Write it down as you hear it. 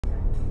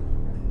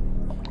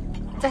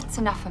That's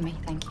enough for me,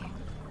 thank you.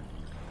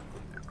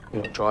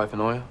 You're not driving,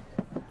 are you?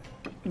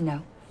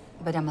 No,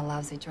 but I'm a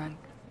lousy drunk.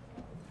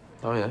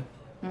 Oh, yeah?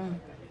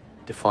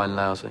 Define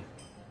lousy.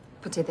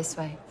 Put it this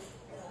way.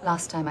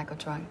 Last time I got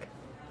drunk,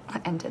 I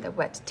entered a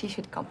wet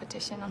t-shirt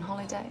competition on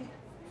holiday.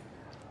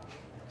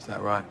 Is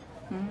that right?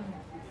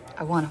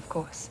 I won, of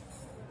course.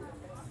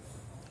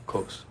 Of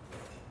course.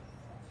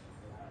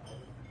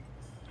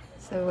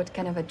 So what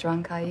kind of a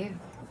drunk are you?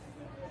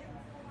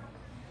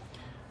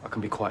 I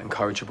can be quite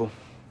incorrigible.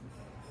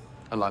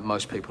 And like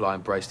most people, I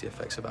embrace the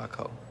effects of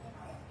alcohol.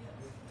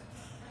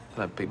 I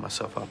don't beat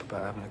myself up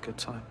about having a good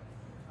time.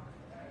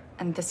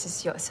 And this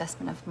is your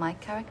assessment of my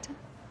character?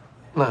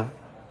 No.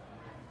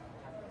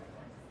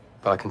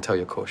 But I can tell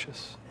you're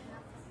cautious.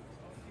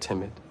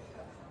 Timid.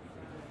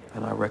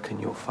 And I reckon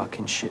you're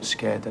fucking shit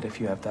scared that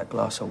if you have that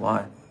glass of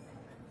wine,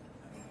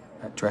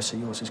 that dress of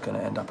yours is going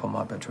to end up on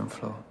my bedroom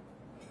floor.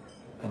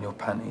 And your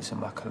panties in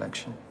my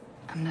collection.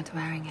 I'm not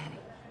wearing any.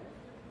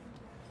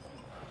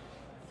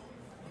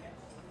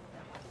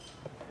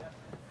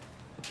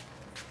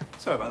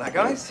 Sorry about that,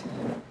 guys.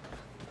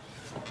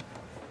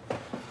 You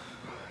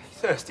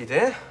thirsty,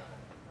 dear?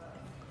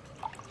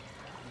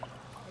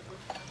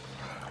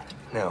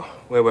 Now,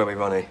 where were we,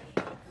 Ronnie?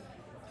 I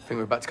think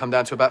we're about to come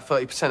down to about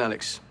 30%,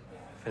 Alex.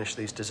 Finish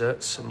these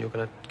desserts and you're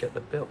going to get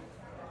the bill.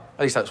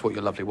 At least that's what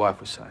your lovely wife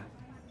was saying.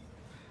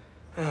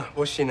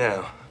 Was she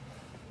now?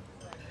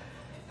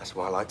 That's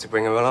why I like to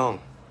bring her along.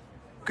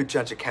 Good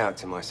judge of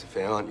character, my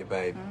Sophia, aren't you,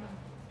 babe?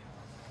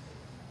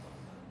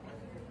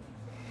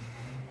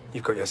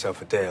 You've got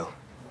yourself a deal.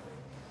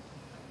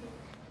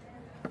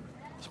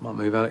 Smart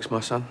move, Alex, my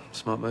son.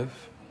 Smart move.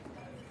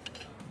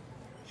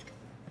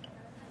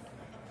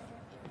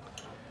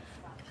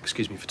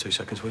 Excuse me for 2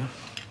 seconds, will you?